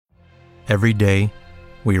Every day,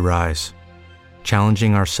 we rise,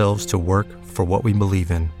 challenging ourselves to work for what we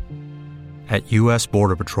believe in. At U.S.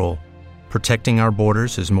 Border Patrol, protecting our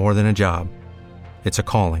borders is more than a job. It's a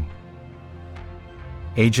calling.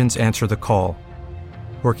 Agents answer the call,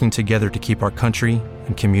 working together to keep our country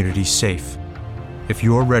and communities safe. If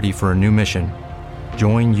you're ready for a new mission,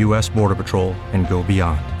 join U.S. Border Patrol and go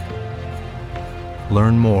beyond.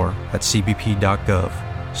 Learn more at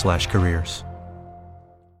cbp.gov/careers.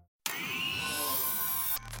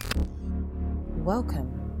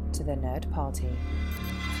 Welcome to the Nerd Party.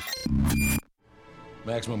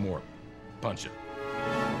 Maximum warp. Punch it.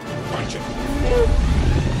 Punch it.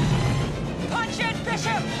 Punch it,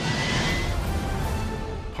 Bishop!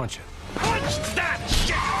 Punch it. Punch that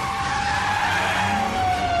shit!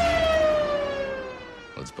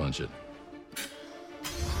 Let's punch it.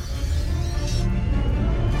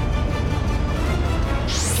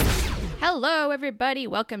 Hello, everybody.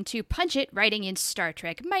 Welcome to Punch It, Writing in Star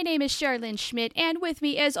Trek. My name is Charlene Schmidt, and with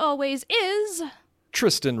me, as always, is...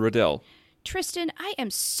 Tristan Riddell. Tristan, I am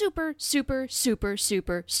super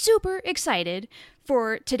excited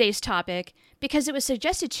for today's topic because it was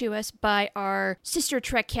suggested to us by our sister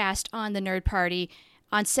Trek cast on the Nerd Party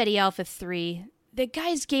on SETI Alpha 3. The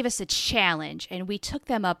guys gave us a challenge, and we took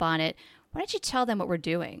them up on it. Why don't you tell them what we're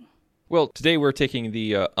doing? Well, today we're taking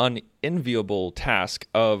the unenviable task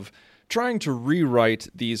of trying to rewrite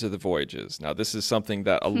These Are the Voyages. Now, this is something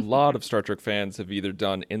that a lot of Star Trek fans have either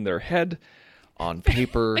done in their head, on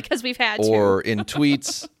paper, because we've had or to. in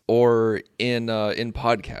tweets, or in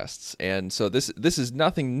podcasts. And so this is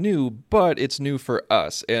nothing new, but it's new for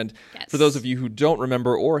us. And yes. For those of you who don't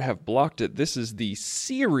remember or have blocked it, this is the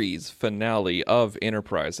series finale of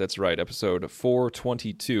Enterprise. That's right, episode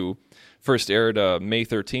 422. First aired May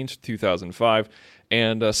 13th, 2005.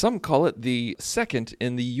 And some call it the second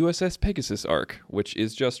in the USS Pegasus arc, which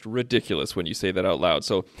is just ridiculous when you say that out loud.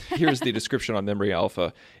 So here's the description on Memory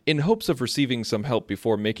Alpha. In hopes of receiving some help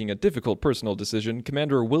before making a difficult personal decision,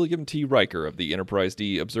 Commander William T. Riker of the Enterprise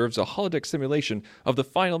D observes a holodeck simulation of the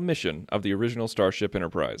final mission of the original Starship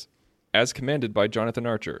Enterprise, as commanded by Jonathan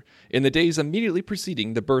Archer, in the days immediately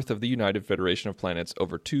preceding the birth of the United Federation of Planets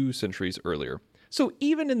over 2 centuries earlier. So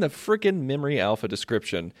even in the frickin' Memory Alpha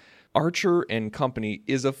description, Archer and company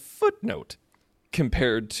is a footnote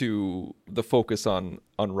compared to the focus on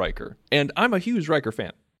Riker. And I'm a huge Riker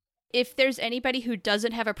fan. If there's anybody who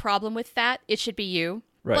doesn't have a problem with that, it should be you.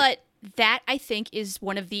 Right. But that, I think, is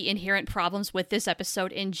one of the inherent problems with this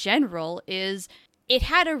episode in general, is it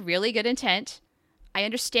had a really good intent. I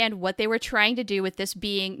understand what they were trying to do with this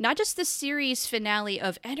being not just the series finale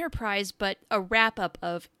of Enterprise, but a wrap-up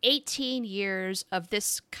of 18 years of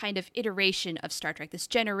this kind of iteration of Star Trek, this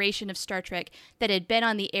generation of Star Trek that had been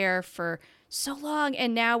on the air for so long,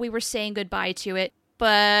 and now we were saying goodbye to it.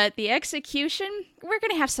 But the execution, we're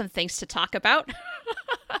going to have some things to talk about.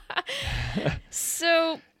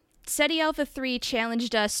 So SETI Alpha 3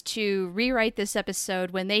 challenged us to rewrite this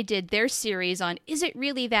episode when they did their series on Is It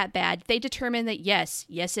Really That Bad? They determined that yes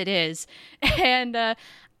it is. And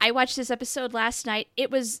I watched this episode last night. It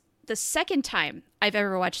was the second time I've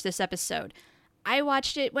ever watched this episode. I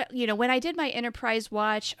watched it, when I did my Enterprise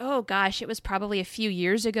watch, oh gosh, it was probably a few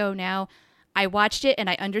years ago now. I watched it and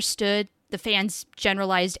I understood the fans'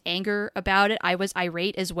 generalized anger about it. I was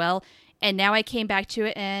irate as well. And now I came back to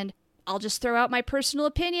it and I'll just throw out my personal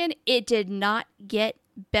opinion. It did not get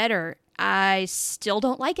better. I still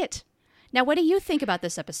don't like it. Now, what do you think about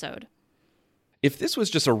this episode? If this was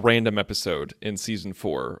just a random episode in season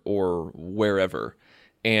 4 or wherever,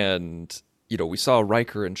 and, we saw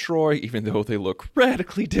Riker and Troi, even though they look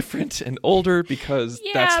radically different and older because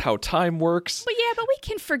that's how time works. But we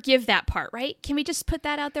can forgive that part, right? Can we just put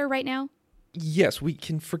that out there right now? Yes, we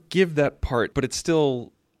can forgive that part, but it's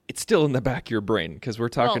still in the back of your brain because we're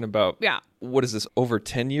talking about, what is this, over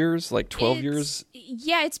 10 years, like 12 years?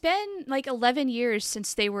 Yeah, it's been like 11 years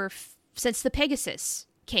since since the Pegasus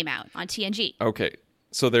came out on TNG. Okay,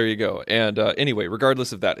 so there you go. And anyway,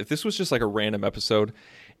 regardless of that, if this was just like a random episode,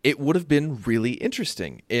 it would have been really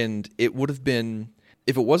interesting. And it would have been,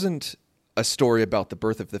 if it wasn't a story about the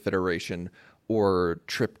birth of the Federation or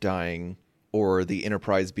Trip dying or the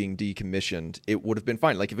Enterprise being decommissioned, it would have been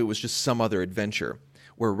fine. Like if it was just some other adventure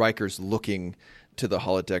where Riker's looking to the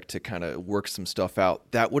holodeck to kind of work some stuff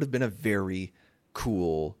out, that would have been a very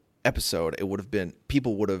cool episode. It would have been,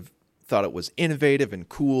 people would have thought it was innovative and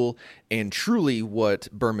cool and truly what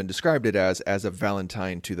Berman described it as a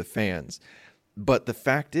valentine to the fans. But the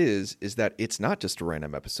fact is that it's not just a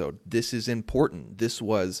random episode. This is important. This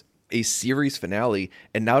was a series finale,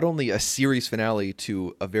 and not only a series finale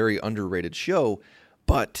to a very underrated show,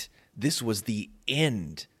 but this was the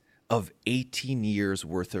end of 18 years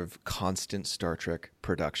worth of constant Star Trek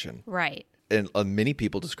production. Right. And many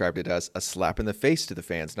people described it as a slap in the face to the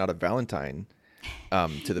fans, not a valentine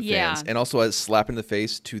to the fans. And also a slap in the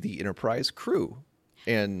face to the Enterprise crew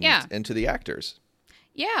and to the actors.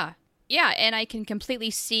 Yeah. Yeah, and I can completely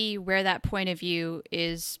see where that point of view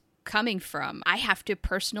is coming from. I have to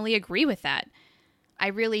personally agree with that. I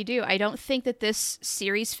really do. I don't think that this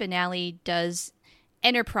series finale does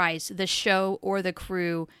Enterprise, the show, or the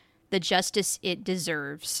crew the justice it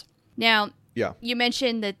deserves. Now, you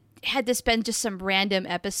mentioned that had this been just some random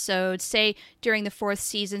episode, say during the 4th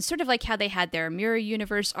season, sort of like how they had their Mirror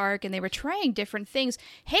Universe arc and they were trying different things.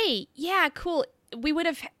 Hey, yeah, cool. We would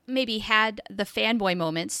have maybe had the fanboy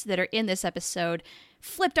moments that are in this episode,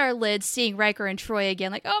 flipped our lids, seeing Riker and Troi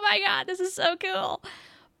again, like, oh my God, this is so cool.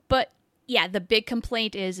 But yeah, the big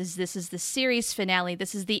complaint is this is the series finale.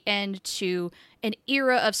 This is the end to an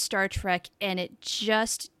era of Star Trek, and it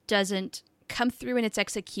just doesn't come through in its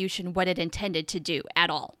execution what it intended to do at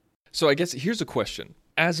all. So I guess here's a question.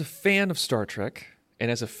 As a fan of Star Trek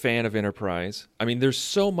and as a fan of Enterprise, I mean, there's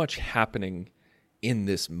so much happening in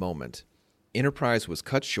this moment. Enterprise was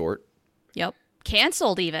cut short. Yep.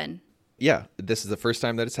 Canceled even. Yeah. This is the first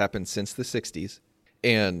time that it's happened since the 60s.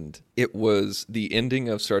 And it was the ending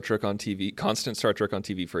of Star Trek on TV, constant Star Trek on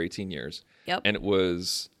TV for 18 years. Yep. And it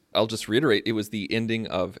was, I'll just reiterate, it was the ending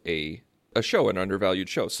of a show, an undervalued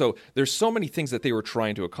show. So there's so many things that they were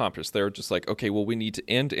trying to accomplish. They were just like, okay, well, we need to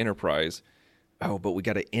end Enterprise. Oh, but we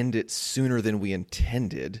got to end it sooner than we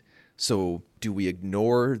intended. So do we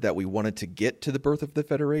ignore that we wanted to get to the birth of the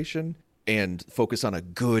Federation and focus on a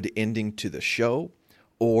good ending to the show?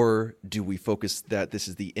 Or do we focus that this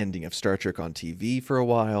is the ending of Star Trek on TV for a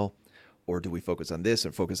while? Or do we focus on this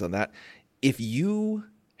and focus on that? If you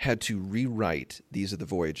had to rewrite These Are the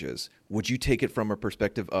Voyages, would you take it from a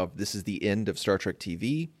perspective of this is the end of Star Trek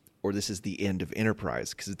TV or this is the end of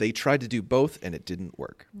Enterprise? Because they tried to do both and it didn't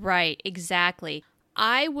work. Right, exactly.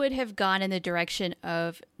 I would have gone in the direction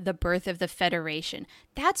of the birth of the Federation.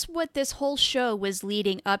 That's what this whole show was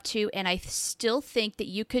leading up to, and I still think that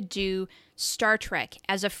you could do Star Trek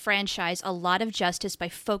as a franchise a lot of justice by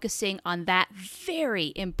focusing on that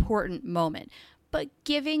very important moment. But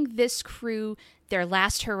giving this crew their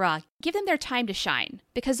last hurrah, give them their time to shine,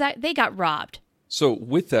 because they got robbed. So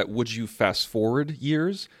with that, would you fast forward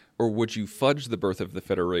years, or would you fudge the birth of the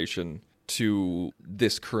Federation to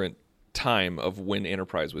this current time of when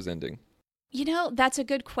Enterprise was ending? You know, that's a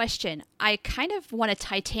good question. I kind of want to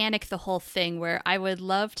Titanic the whole thing, where I would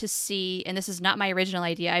love to see, and this is not my original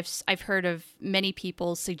idea, I've heard of many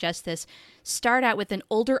people suggest this, start out with an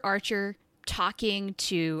older Archer talking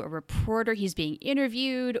to a reporter, he's being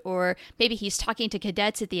interviewed, or maybe he's talking to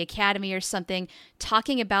cadets at the academy or something,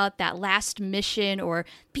 talking about that last mission or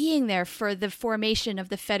being there for the formation of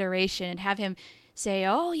the Federation, and have him say,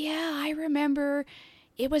 oh yeah, I remember,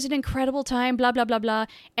 it was an incredible time, blah, blah, blah, blah.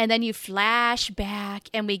 And then you flash back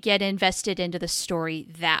and we get invested into the story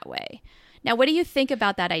that way. Now, what do you think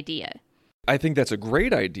about that idea? I think that's a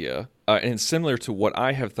great idea, and similar to what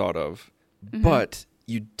I have thought of. Mm-hmm. But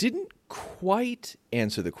you didn't quite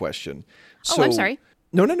answer the question. Oh, I'm sorry.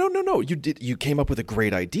 No. You did. You came up with a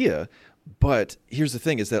great idea. But here's the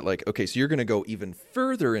thing is that, like, okay, so you're going to go even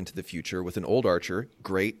further into the future with an old Archer.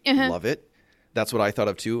 Great. Love it. That's what I thought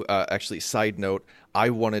of too. Actually, side note, I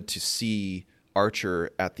wanted to see Archer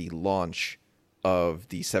at the launch of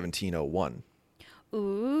the 1701.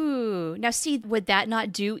 Ooh. Now, see, would that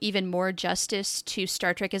not do even more justice to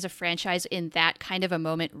Star Trek as a franchise in that kind of a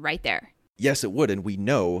moment right there? Yes, it would. And we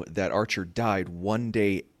know that Archer died one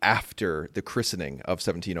day after the christening of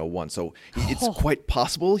 1701. So it's quite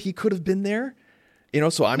possible he could have been there. You know,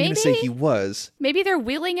 so I'm going to say he was. Maybe they're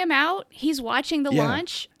wheeling him out. He's watching the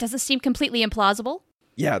launch. Doesn't seem completely implausible.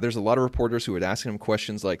 Yeah, there's a lot of reporters who would ask him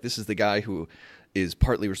questions like, this is the guy who is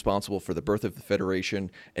partly responsible for the birth of the Federation,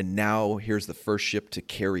 and now here's the first ship to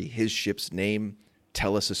carry his ship's name.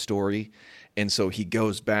 Tell us a story. And so he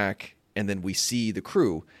goes back, and then we see the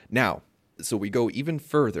crew. Now, so we go even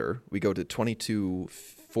further. We go to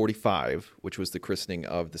 2245, which was the christening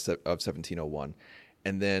of 1701.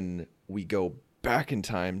 And then we go back in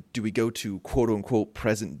time. Do we go to quote-unquote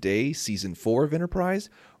present day, season 4 of Enterprise?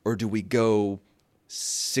 Or do we go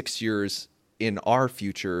 6 years in our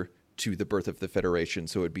future to the birth of the Federation?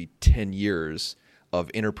 So it'd be 10 years of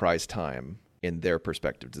Enterprise time in their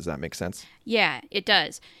perspective. Does that make sense? Yeah, it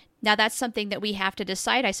does. Now, that's something that we have to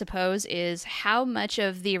decide, I suppose, is how much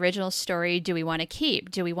of the original story do we want to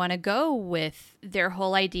keep? Do we want to go with their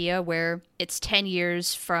whole idea where it's 10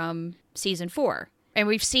 years from season 4? And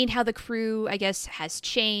we've seen how the crew, I guess, has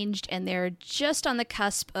changed, and they're just on the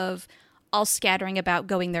cusp of all scattering about,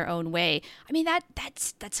 going their own way. I mean,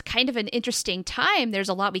 that's kind of an interesting time. There's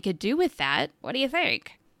a lot we could do with that. What do you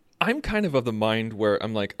think? I'm kind of the mind where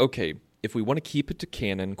I'm like, okay, if we want to keep it to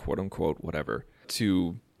canon, quote unquote, whatever,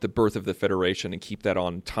 to the birth of the Federation and keep that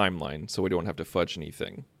on timeline so we don't have to fudge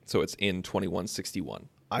anything. So it's in 2161.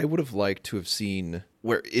 I would have liked to have seen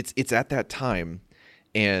where it's at that time,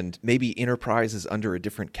 and maybe Enterprise is under a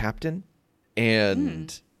different captain,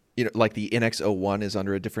 and like the NX-01 is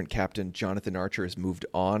under a different captain. Jonathan Archer has moved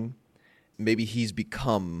on. Maybe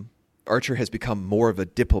Archer has become more of a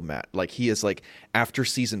diplomat. Like he is like, after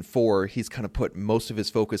season 4, he's kind of put most of his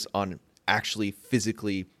focus on actually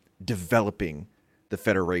physically developing the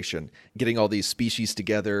Federation, getting all these species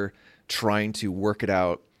together, trying to work it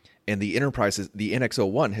out. And the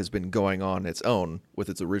NX-01 has been going on its own with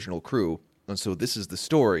its original crew. And so this is the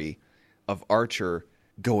story of Archer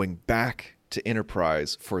going back to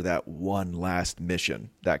Enterprise for that one last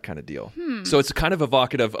mission, that kind of deal. So it's kind of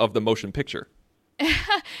evocative of the motion picture.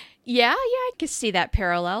 Yeah, I can see that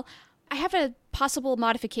parallel. I have a possible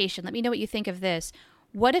modification. Let me know what you think of this.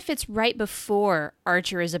 What if it's right before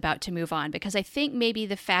Archer is about to move on? Because I think maybe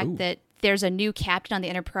the fact that there's a new captain on the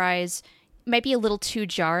Enterprise might be a little too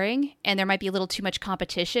jarring, and there might be a little too much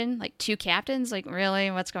competition. Like 2 captains? Like,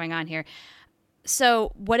 really? What's going on here?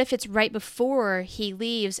 So what if it's right before he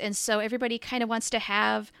leaves, and so everybody kind of wants to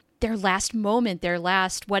have their last moment, their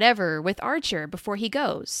last whatever with Archer before he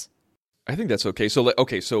goes? I think that's okay.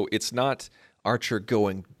 So it's not Archer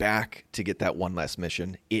going back to get that one last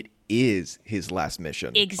mission. It is his last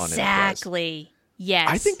mission. Exactly. Yes.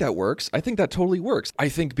 I think that works. I think that totally works. I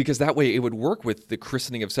think because that way it would work with the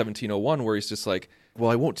christening of 1701, where he's just like,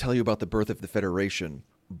 well, I won't tell you about the birth of the Federation,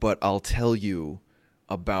 but I'll tell you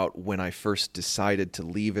about when I first decided to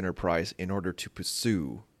leave Enterprise in order to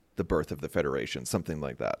pursue the birth of the Federation, something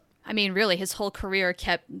like that. I mean, really, his whole career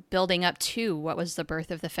kept building up to what was the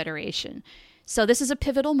birth of the Federation. So this is a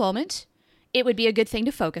pivotal moment. It would be a good thing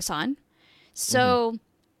to focus on. So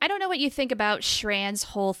I don't know what you think about Shran's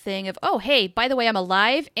whole thing of, oh, hey, by the way, I'm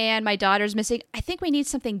alive and my daughter's missing. I think we need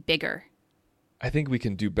something bigger. I think we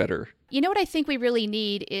can do better. You know what I think we really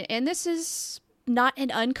need? And this is not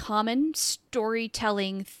an uncommon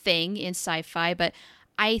storytelling thing in sci-fi, but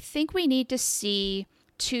I think we need to see,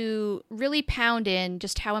 to really pound in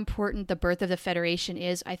just how important the birth of the Federation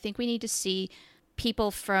is, I think we need to see people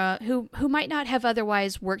from who might not have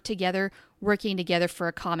otherwise worked together, working together for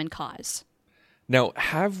a common cause. Now,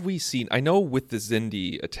 have we seen, I know with the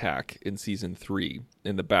Xindi attack in season 3,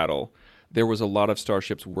 in the battle, there was a lot of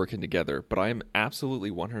starships working together, but I am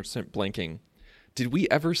absolutely 100% blanking. Did we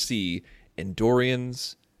ever see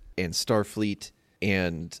Andorians and Starfleet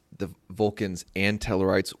and the Vulcans and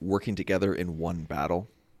Tellarites working together in one battle?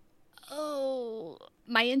 Oh,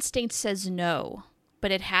 my instinct says no,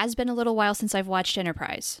 but it has been a little while since I've watched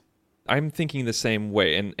Enterprise. I'm thinking the same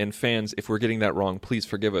way, and fans, if we're getting that wrong, please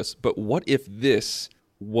forgive us. But what if this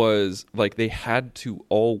was, like, they had to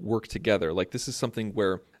all work together? Like, this is something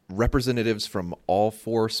where representatives from all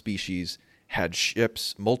 4 species had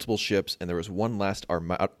ships, multiple ships, and there was one last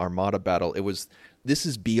armada battle. This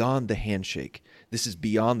is beyond the handshake. This is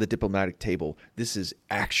beyond the diplomatic table. This is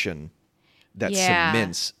action that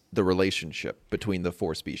cements the relationship between the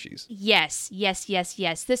 4 species. Yes.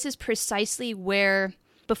 This is precisely where,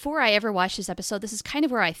 before I ever watched this episode, this is kind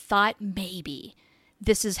of where I thought maybe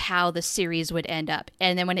this is how the series would end up.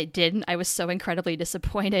 And then when it didn't, I was so incredibly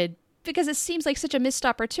disappointed because it seems like such a missed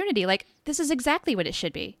opportunity. Like, this is exactly what it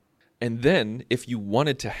should be. And then, if you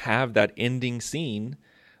wanted to have that ending scene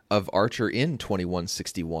of Archer in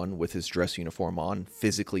 2161 with his dress uniform on,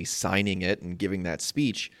 physically signing it and giving that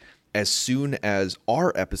speech, as soon as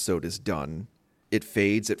our episode is done, it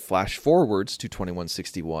fades, it flash forwards to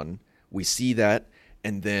 2161. We see that,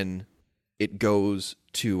 and then it goes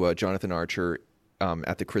to Jonathan Archer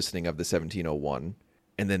at the christening of the 1701,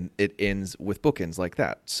 and then it ends with bookends like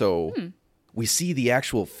that. So we see the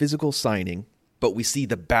actual physical signing, but we see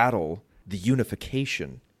the battle, the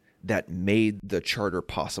unification that made the charter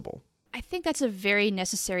possible. I think that's a very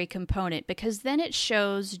necessary component, because then it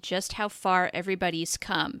shows just how far everybody's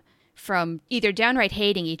come from either downright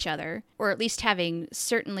hating each other, or at least having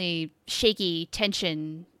certainly shaky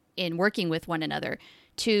tension in working with one another,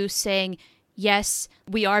 to saying, yes,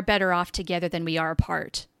 we are better off together than we are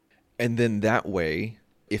apart. And then that way,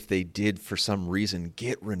 if they did for some reason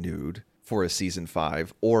get renewed for a season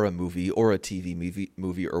 5 or a movie or a TV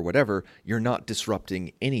movie or whatever, you're not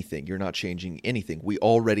disrupting anything. You're not changing anything. We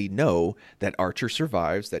already know that Archer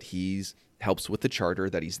survives, that he's helps with the charter,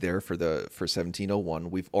 that he's there for 1701.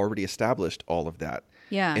 We've already established all of that.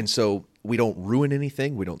 Yeah. And so we don't ruin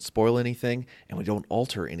anything, we don't spoil anything, and we don't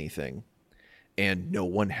alter anything. and no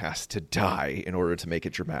one has to die in order to make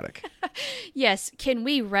it dramatic. Yes, can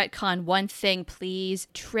we retcon one thing, please?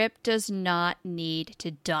 Trip does not need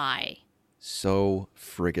to die. So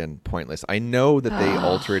friggin' pointless. I know that they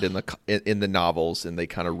alter it in the novels and they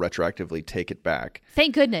kind of retroactively take it back.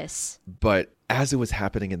 Thank goodness. But as it was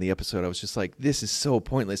happening in the episode, I was just like, this is so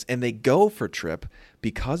pointless. And they go for Trip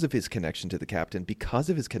because of his connection to the captain, because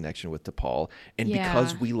of his connection with T'Pol, and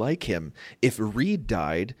because we like him. If Reed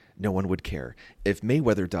died, no one would care. If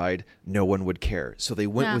Mayweather died, no one would care. So they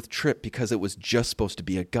went with Trip because it was just supposed to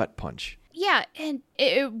be a gut punch. Yeah, and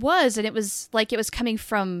it was like it was coming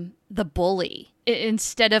from the bully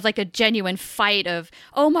instead of like a genuine fight of,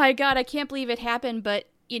 oh my God, I can't believe it happened, but,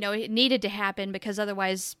 it needed to happen because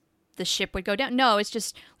otherwise the ship would go down. No, it's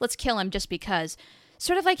just, let's kill him just because.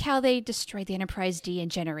 Sort of like how they destroyed the Enterprise D in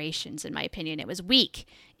Generations, in my opinion. It was weak.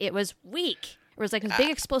 It was like a big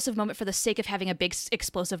explosive moment for the sake of having a big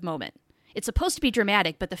explosive moment. It's supposed to be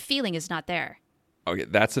dramatic, but the feeling is not there. Okay,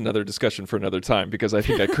 that's another discussion for another time because I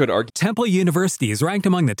think I could argue. Temple University is ranked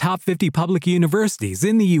among the top 50 public universities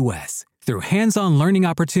in the U.S. Through hands-on learning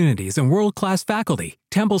opportunities and world-class faculty,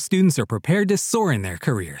 Temple students are prepared to soar in their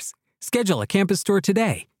careers. Schedule a campus tour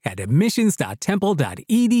today at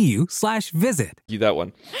admissions.temple.edu/visit. That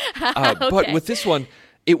one. Okay. But with this one,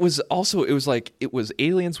 it was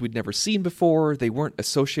aliens we'd never seen before. They weren't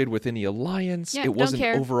associated with any alliance. Yeah, it wasn't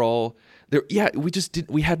don't care. overall.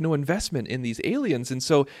 We had no investment in these aliens.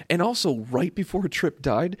 And also right before Trip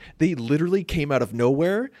died, they literally came out of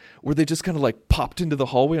nowhere where they just kind of like popped into the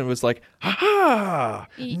hallway and was like, ha!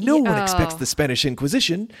 No one expects the Spanish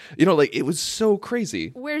Inquisition. It was so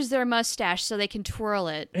crazy. Where's their mustache so they can twirl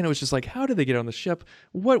it? And it was just like, how did they get on the ship?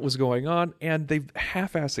 What was going on? And they've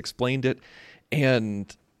half-ass explained it.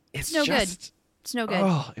 And it's no just... good. It's no good.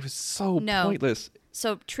 Oh, it was so pointless.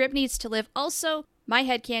 So Trip needs to live. Also, my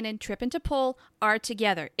headcanon, Trip and T'Pol are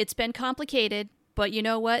together. It's been complicated, but you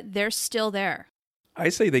know what? They're still there. I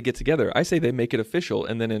say they get together. I say they make it official.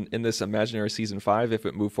 And then in this imaginary season 5, if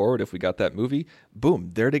it moved forward, if we got that movie,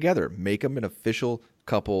 boom, they're together. Make them an official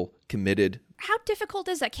couple, committed. How difficult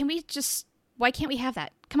is that? Why can't we have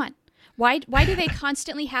that? Come on. Why do they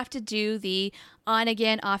constantly have to do the on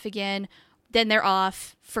again, off again, then they're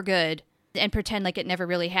off for good and pretend like it never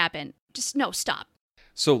really happened? Just no, stop.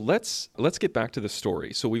 So let's get back to the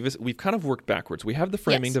story. So we've kind of worked backwards. We have the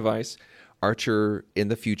framing device, Archer in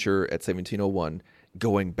the future at 1701,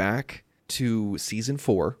 going back to season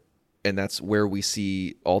 4, and that's where we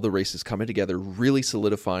see all the races coming together, really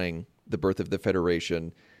solidifying the birth of the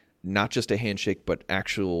Federation, not just a handshake, but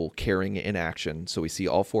actual caring in action. So we see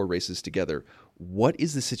all 4 races together. What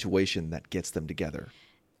is the situation that gets them together?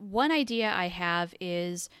 One idea I have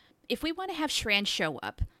is if we want to have Shran show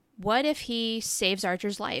up, what if he saves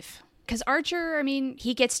Archer's life? Because Archer,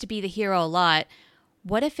 he gets to be the hero a lot.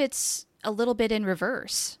 What if it's a little bit in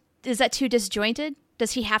reverse? Is that too disjointed?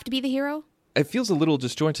 Does he have to be the hero? It feels a little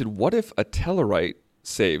disjointed. What if a Tellarite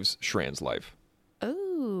saves Shran's life?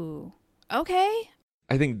 Oh, okay.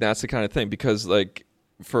 I think that's the kind of thing because,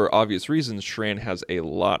 for obvious reasons, Shran has a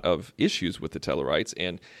lot of issues with the Tellarites,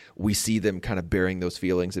 and we see them kind of bearing those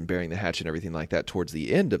feelings and bearing the hatchet and everything like that towards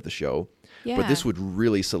the end of the show. Yeah. But this would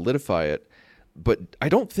really solidify it. But I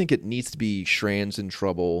don't think it needs to be Shran's in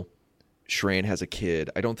trouble. Shran has a kid.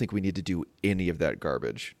 I don't think we need to do any of that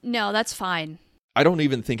garbage. No, that's fine. I don't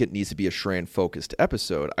even think it needs to be a Shran-focused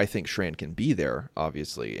episode. I think Shran can be there,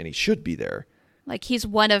 obviously, and he should be there. Like he's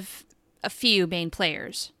one of a few main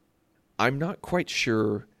players. I'm not quite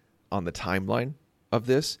sure on the timeline of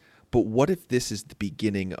this, but what if this is the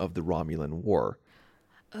beginning of the Romulan War?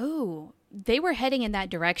 Oh, they were heading in that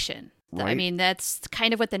direction. Right? That's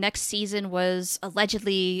kind of what the next season was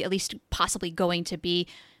allegedly, at least possibly going to be.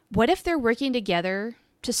 What if they're working together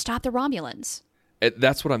to stop the Romulans?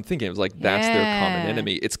 That's what I'm thinking. It was like, that's their common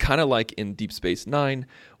enemy. It's kind of like in Deep Space Nine,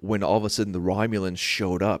 when all of a sudden the Romulans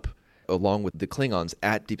showed up along with the Klingons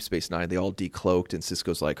at Deep Space Nine. They all decloaked, and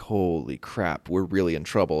Sisko's like, holy crap, we're really in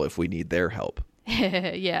trouble if we need their help.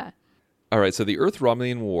 Yeah. All right, so the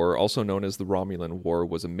Earth-Romulan War, also known as the Romulan War,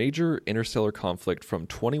 was a major interstellar conflict from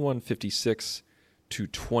 2156 to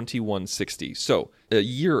 2160. So a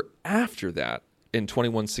year after that, in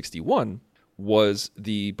 2161, was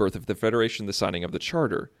the birth of the Federation, the signing of the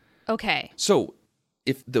Charter. Okay. So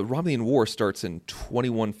if the Romulan War starts in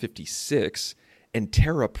 2156, and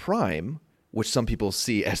Terra Prime, which some people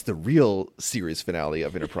see as the real series finale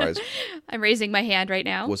of Enterprise, I'm raising my hand right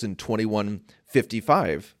now, was in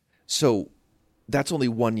 2155. So that's only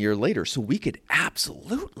 1 year later. So we could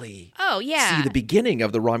absolutely see the beginning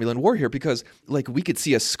of the Romulan War here, because like we could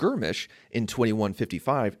see a skirmish in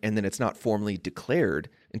 2155 and then it's not formally declared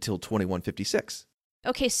until 2156.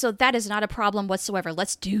 Okay, so that is not a problem whatsoever.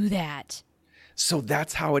 Let's do that. So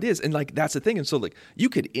that's how it is. And like that's the thing. And so like you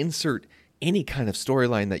could insert any kind of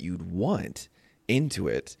storyline that you'd want into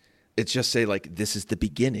it. It's just say like this is the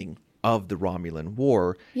beginning of the Romulan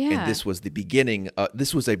War, and this was the beginning.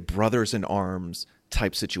 This was a brothers in arms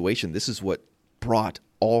type situation. This is what brought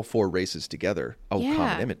all four races together.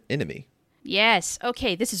 Common enemy. Yes.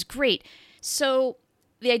 Okay, this is great. So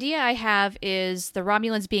the idea I have is the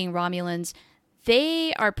Romulans being Romulans,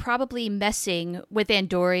 they are probably messing with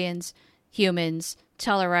Andorians, humans,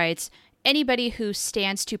 Tellarites, anybody who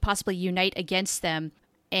stands to possibly unite against them,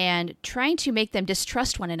 and trying to make them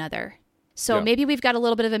distrust one another. So maybe we've got a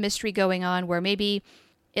little bit of a mystery going on where maybe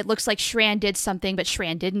it looks like Shran did something, but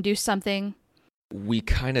Shran didn't do something. We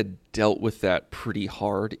kind of dealt with that pretty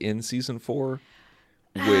hard in season 4.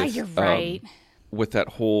 You're right. With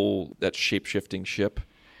that shape-shifting ship.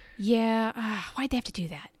 Yeah. Why'd they have to do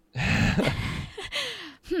that?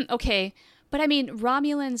 Okay. But I mean,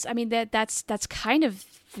 Romulans, I mean, that's kind of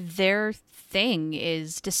their thing,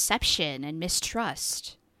 is deception and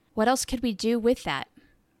mistrust. What else could we do with that?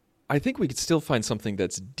 I think we could still find something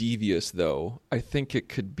that's devious, though. I think it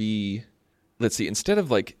could be, let's see, instead of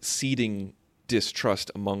like seeding distrust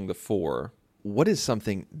among the four, what is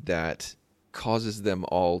something that causes them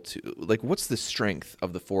all to, like, what's the strength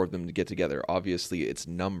of the four of them to get together? Obviously, it's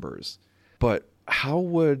numbers. But how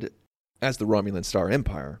would, as the Romulan Star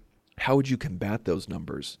Empire, how would you combat those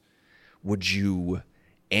numbers? Would you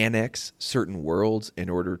annex certain worlds in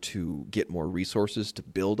order to get more resources to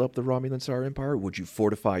build up the Romulan Star Empire? Would you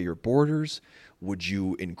fortify your borders? Would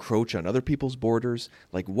you encroach on other people's borders?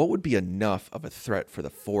 Like, what would be enough of a threat for the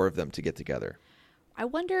four of them to get together? I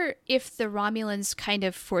wonder if the Romulans kind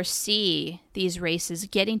of foresee these races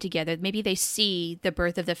getting together. Maybe they see the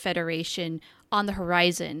birth of the Federation on the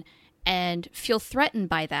horizon and feel threatened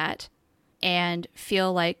by that and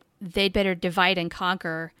feel like they'd better divide and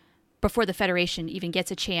conquer before the Federation even gets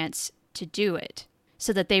a chance to do it,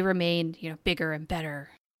 so that they remain, bigger and better.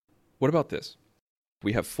 What about this?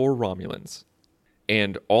 We have 4 Romulans,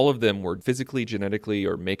 and all of them were physically, genetically,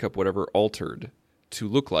 or makeup, whatever, altered to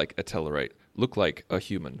look like a Tellarite, look like a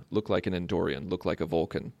human, look like an Andorian, look like a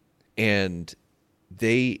Vulcan. And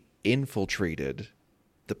they infiltrated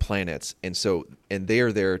the planets, and they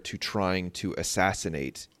are there to trying to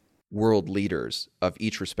assassinate world leaders of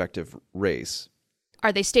each respective race.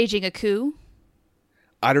 Are they staging a coup?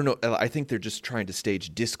 I don't know. I think they're just trying to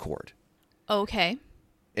stage discord. Okay.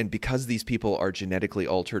 And because these people are genetically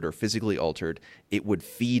altered or physically altered, it would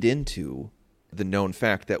feed into the known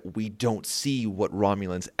fact that we don't see what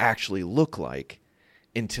Romulans actually look like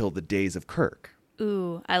until the days of Kirk.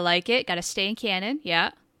 Ooh, I like it. Got to stay in canon.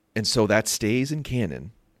 Yeah. And so that stays in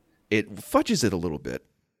canon. It fudges it a little bit.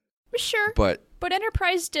 Sure. But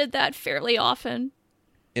Enterprise did that fairly often.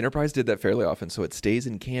 So it stays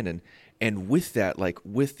in canon. And with that, like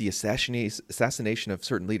with the assassination of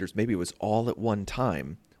certain leaders, maybe it was all at one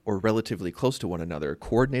time or relatively close to one another,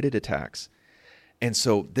 coordinated attacks. And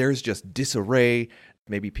so there's just disarray.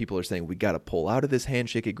 Maybe people are saying, we got to pull out of this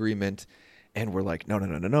handshake agreement. And we're like,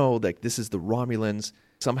 no. Like, this is the Romulans.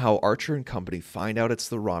 Somehow Archer and company find out it's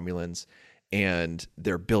the Romulans. And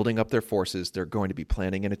they're building up their forces. They're going to be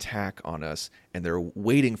planning an attack on us. And they're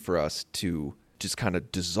waiting for us to just kind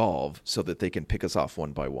of dissolve so that they can pick us off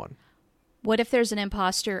one by one. What if there's an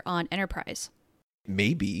imposter on Enterprise?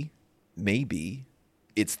 Maybe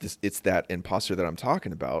it's that imposter that I'm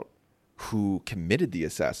talking about who committed the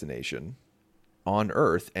assassination on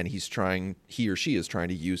Earth, and he or she is trying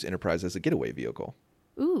to use Enterprise as a getaway vehicle.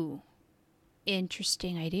 Ooh,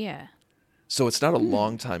 interesting idea. So it's not a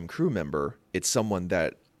longtime crew member. It's someone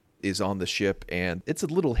that is on the ship, and it's a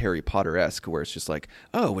little Harry Potter-esque where it's just like,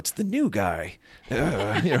 oh, it's the new guy.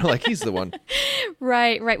 Like he's the one.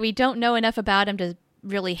 Right. We don't know enough about him to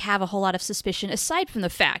really have a whole lot of suspicion, aside from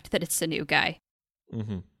the fact that it's the new guy.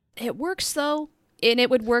 Mm-hmm. It works, though, and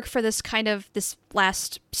it would work for this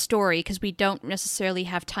last story, because we don't necessarily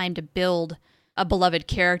have time to build a beloved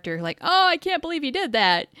character. Like, oh, I can't believe you did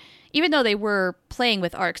that. Even though they were playing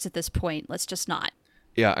with arcs at this point, let's just not.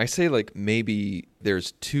 Yeah, I say like maybe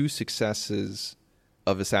there's 2 successes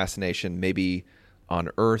of assassination, maybe on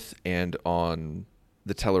Earth and on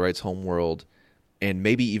the Tellarites' homeworld, and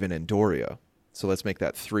maybe even Andoria. So let's make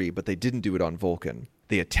that 3, but they didn't do it on Vulcan.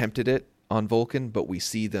 They attempted it on Vulcan, but we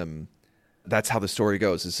see them. That's how the story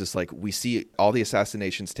goes. It's just like we see all the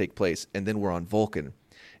assassinations take place, and then we're on Vulcan,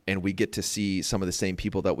 and we get to see some of the same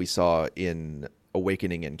people that we saw in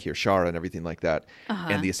awakening in Kirshara and everything like that.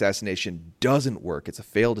 And the assassination doesn't work. It's a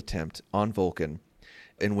failed attempt on Vulcan.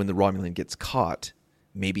 And when the Romulan gets caught,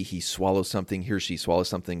 maybe he swallows something, he or she swallows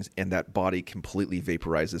something, and that body completely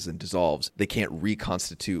vaporizes and dissolves. They can't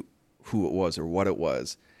reconstitute who it was or what it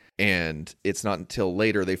was. And it's not until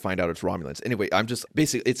later they find out it's Romulans. Anyway, I'm just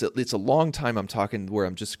basically, it's a long time I'm talking where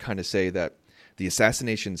I'm just kind of say that the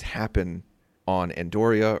assassinations happen on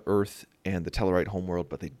Andoria, Earth, and the Tellarite homeworld,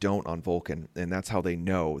 but they don't on Vulcan. And that's how they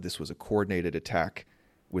know this was a coordinated attack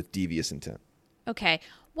with devious intent. Okay.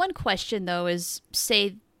 One question, though, is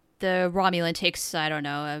say the Romulan takes, I don't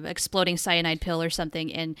know, an exploding cyanide pill or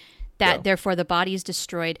something, and that therefore the body is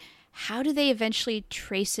destroyed. How do they eventually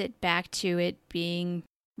trace it back to it being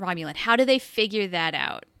Romulan? How do they figure that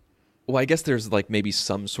out? Well, I guess there's like maybe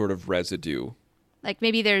some sort of residue. Like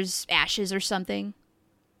maybe there's ashes or something?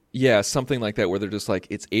 Yeah, something like that, where they're just like,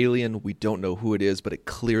 it's alien, we don't know who it is, but it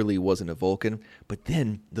clearly wasn't a Vulcan. But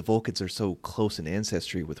then the Vulcans are so close in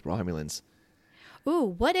ancestry with Romulans.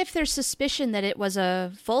 Ooh, what if there's suspicion that it was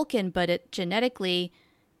a Vulcan, but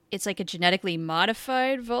it's like a genetically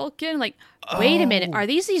modified Vulcan? Like, wait a minute, are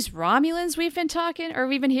these Romulans we've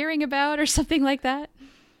been hearing about or something like that?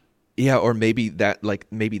 Yeah, or maybe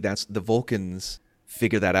that's the Vulcans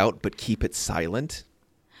figure that out, but keep it silent.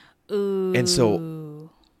 Ooh.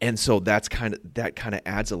 And so that kind of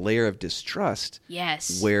adds a layer of distrust.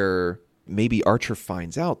 Yes. Where maybe Archer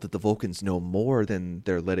finds out that the Vulcans know more than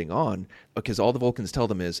they're letting on, because all the Vulcans tell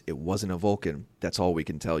them is, it wasn't a Vulcan. That's all we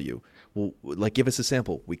can tell you. Well, like, give us a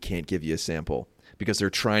sample. We can't give you a sample because they're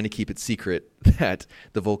trying to keep it secret that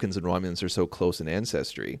the Vulcans and Romulans are so close in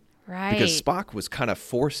ancestry. Right. Because Spock was kind of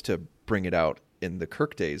forced to bring it out in the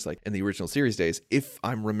Kirk days, like in the original series days, if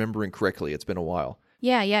I'm remembering correctly. It's been a while.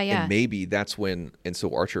 Yeah. And maybe that's when, and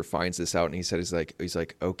so Archer finds this out, and he said, he's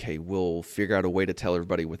like, okay, we'll figure out a way to tell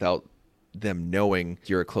everybody without them knowing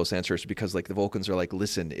you're a close ancestor, because like the Vulcans are like,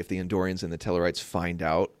 listen, if the Andorians and the Tellarites find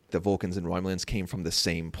out the Vulcans and Romulans came from the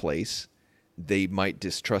same place, they might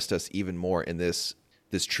distrust us even more, and this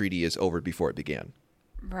treaty is over before it began.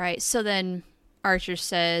 Right. So then Archer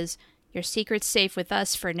says, your secret's safe with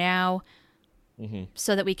us for now.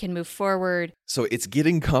 So that we can move forward. So it's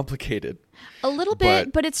getting complicated. A little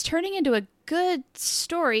bit, but it's turning into a good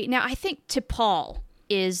story. Now, I think T'Pol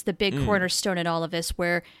is the big cornerstone in all of this,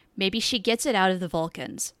 where maybe she gets it out of the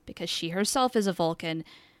Vulcans, because she herself is a Vulcan.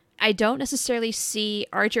 I don't necessarily see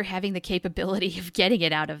Archer having the capability of getting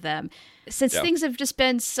it out of them, since things have just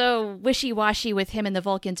been so wishy-washy with him and the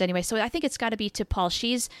Vulcans anyway. So I think it's got to be T'Pol.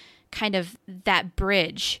 She's kind of that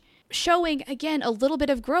bridge, showing, again, a little bit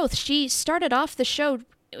of growth. She started off the show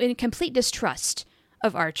in complete distrust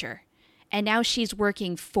of Archer, and now she's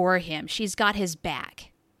working for him. She's got his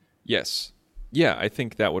back. Yes. Yeah, I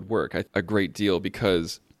think that would work a great deal,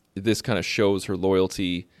 because this kind of shows her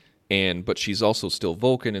loyalty, but she's also still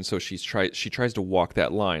Vulcan, and so she tries to walk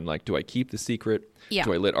that line. Like, do I keep the secret? Yeah.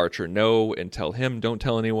 Do I let Archer know and tell him, don't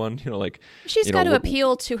tell anyone? She's got to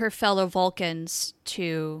appeal to her fellow Vulcans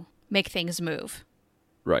to make things move.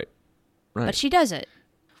 Right. But she does it.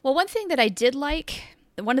 Well, one thing that I did like,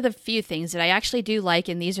 one of the few things that I actually do like,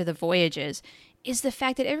 and these are the Voyages, is the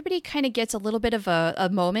fact that everybody kind of gets a little bit of a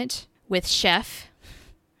moment with Chef,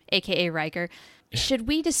 a.k.a. Riker. Should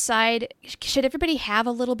everybody have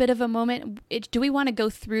a little bit of a moment? Do we want to go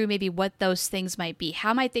through maybe what those things might be?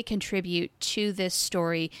 How might they contribute to this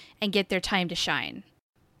story and get their time to shine?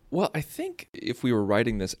 Well, I think if we were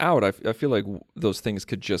writing this out, I feel like those things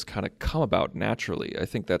could just kind of come about naturally. I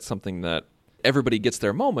think that's something that everybody gets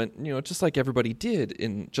their moment, just like everybody did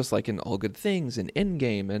just like in All Good Things and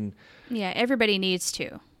Endgame. And yeah, everybody needs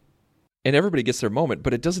to. And everybody gets their moment,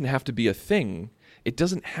 but it doesn't have to be a thing. It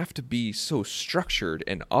doesn't have to be so structured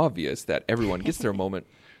and obvious that everyone gets their moment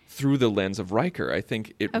through the lens of Riker. I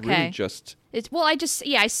think it really just...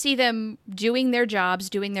 I see them doing their jobs,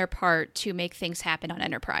 doing their part to make things happen on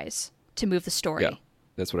Enterprise, to move the story. Yeah,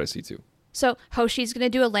 that's what I see too. So Hoshi's going to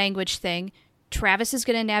do a language thing. Travis is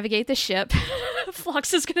going to navigate the ship.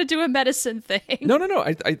 Phlox is going to do a medicine thing. No.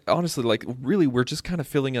 I honestly, really, we're just kind of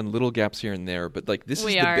filling in little gaps here and there, but this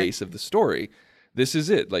is the base of the story. This is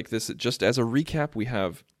it. Just as a recap, we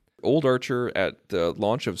have old Archer at the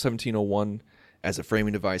launch of 1701. As a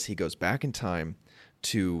framing device, he goes back in time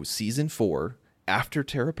to season 4 after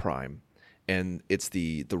Terra Prime, and it's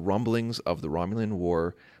the rumblings of the Romulan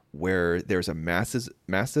War, where there's a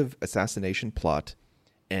massive assassination plot,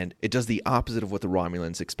 and it does the opposite of what the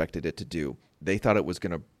Romulans expected it to do. They thought it was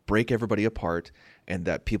going to break everybody apart and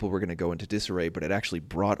that people were going to go into disarray, but it actually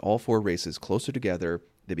brought all 4 races closer together.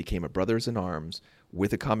 They became a brothers in arms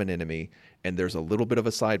with a common enemy, and there's a little bit of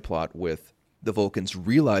a side plot with the Vulcans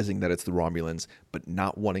realizing that it's the Romulans, but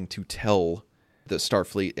not wanting to tell the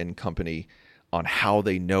Starfleet and company on how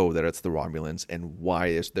they know that it's the Romulans and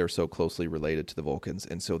why they're so closely related to the Vulcans.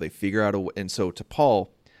 And so they figure out and so T'Pol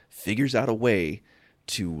figures out a way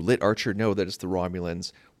to let Archer know that it's the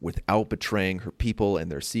Romulans without betraying her people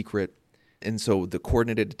and their secret. And so the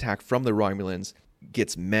coordinated attack from the Romulans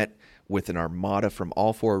gets met with an armada from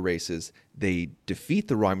all four races. They defeat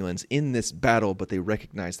the Romulans in this battle, but they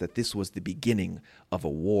recognize that this was the beginning of a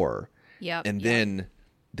war. Then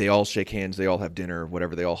they all shake hands, they all have dinner,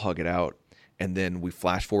 whatever, they all hug it out. And then we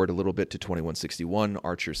flash forward a little bit to 2161.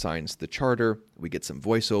 Archer signs the charter. We get some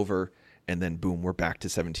voiceover. And then, boom, we're back to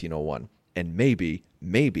 1701. And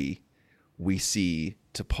maybe we see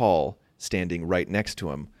T'Pol standing right next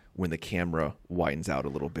to him when the camera widens out a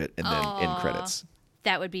little bit and then end credits.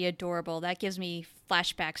 That would be adorable. That gives me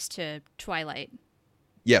flashbacks to Twilight.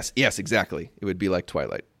 Yes, exactly. It would be like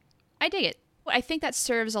Twilight. I dig it. I think that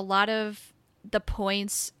serves a lot of the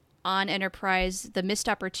points on Enterprise, the missed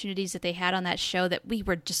opportunities that they had on that show that we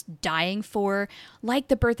were just dying for, like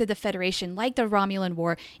the birth of the Federation, like the Romulan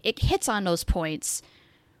War. It hits on those points.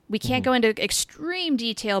 We can't go into extreme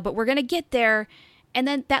detail, but we're going to get there. And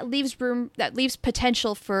then that leaves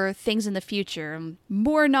potential for things in the future.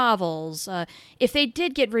 More novels. If they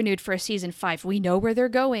did get renewed for a season 5, we know where they're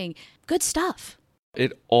going. Good stuff.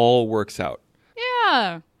 It all works out.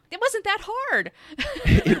 Yeah. It wasn't that hard.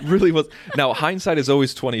 It really was. Now, hindsight is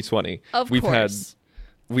always 20/20. Of course.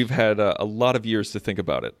 We've had a lot of years to think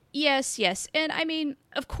about it. Yes. And I mean,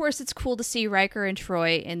 of course, it's cool to see Riker and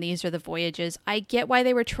Troi, and these are the Voyages. I get why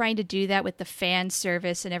they were trying to do that with the fan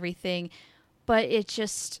service and everything, but it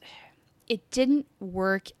didn't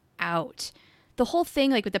work out. The whole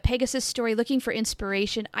thing, like with the Pegasus story, looking for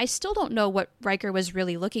inspiration, I still don't know what Riker was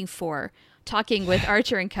really looking for, talking with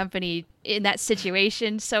Archer and company in that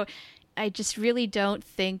situation. So I just really don't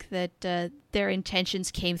think that their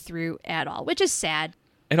intentions came through at all, which is sad.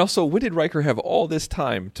 And also, when did Riker have all this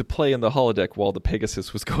time to play in the holodeck while the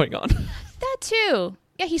Pegasus was going on? That too.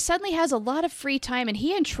 Yeah, he suddenly has a lot of free time, and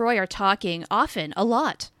he and Troi are talking often, a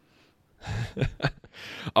lot.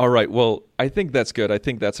 All right, well, I think that's good. I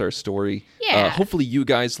think that's our story. Yeah. Hopefully you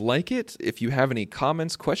guys like it. If you have any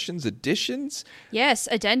comments, questions, additions. Yes,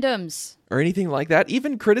 addendums. Or anything like that,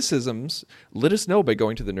 even criticisms, let us know by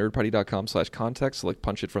going to thenerdparty.com/contact, select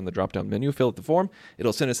punch it from the drop-down menu, fill out the form.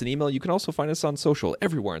 It'll send us an email. You can also find us on social,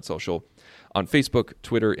 everywhere on social. On Facebook,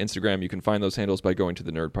 Twitter, Instagram, you can find those handles by going to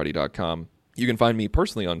thenerdparty.com. You can find me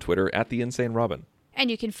personally on Twitter at @TheInsaneRobin. And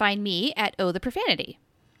you can find me at @OhTheProfanity.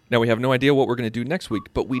 Now, we have no idea what we're going to do next week,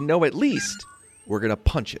 but we know at least we're going to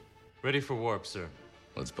punch it. Ready for warp, sir.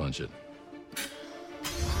 Let's punch it.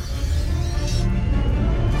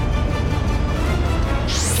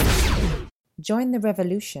 Join the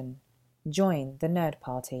revolution. Join the Nerd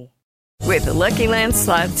Party. With the Lucky Land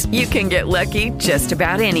Slots, you can get lucky just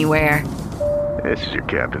about anywhere. This is your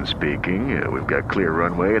captain speaking. We've got clear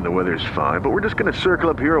runway and the weather's fine, but we're just going to circle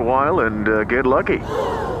up here a while and get lucky.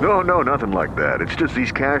 No, nothing like that. It's just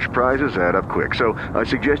these cash prizes add up quick. So I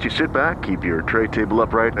suggest you sit back, keep your tray table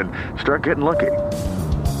upright, and start getting lucky.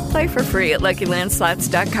 Play for free at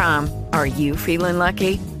LuckyLandSlots.com. Are you feeling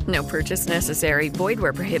lucky? No purchase necessary. Void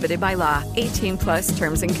where prohibited by law. 18+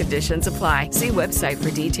 terms and conditions apply. See website for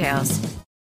details.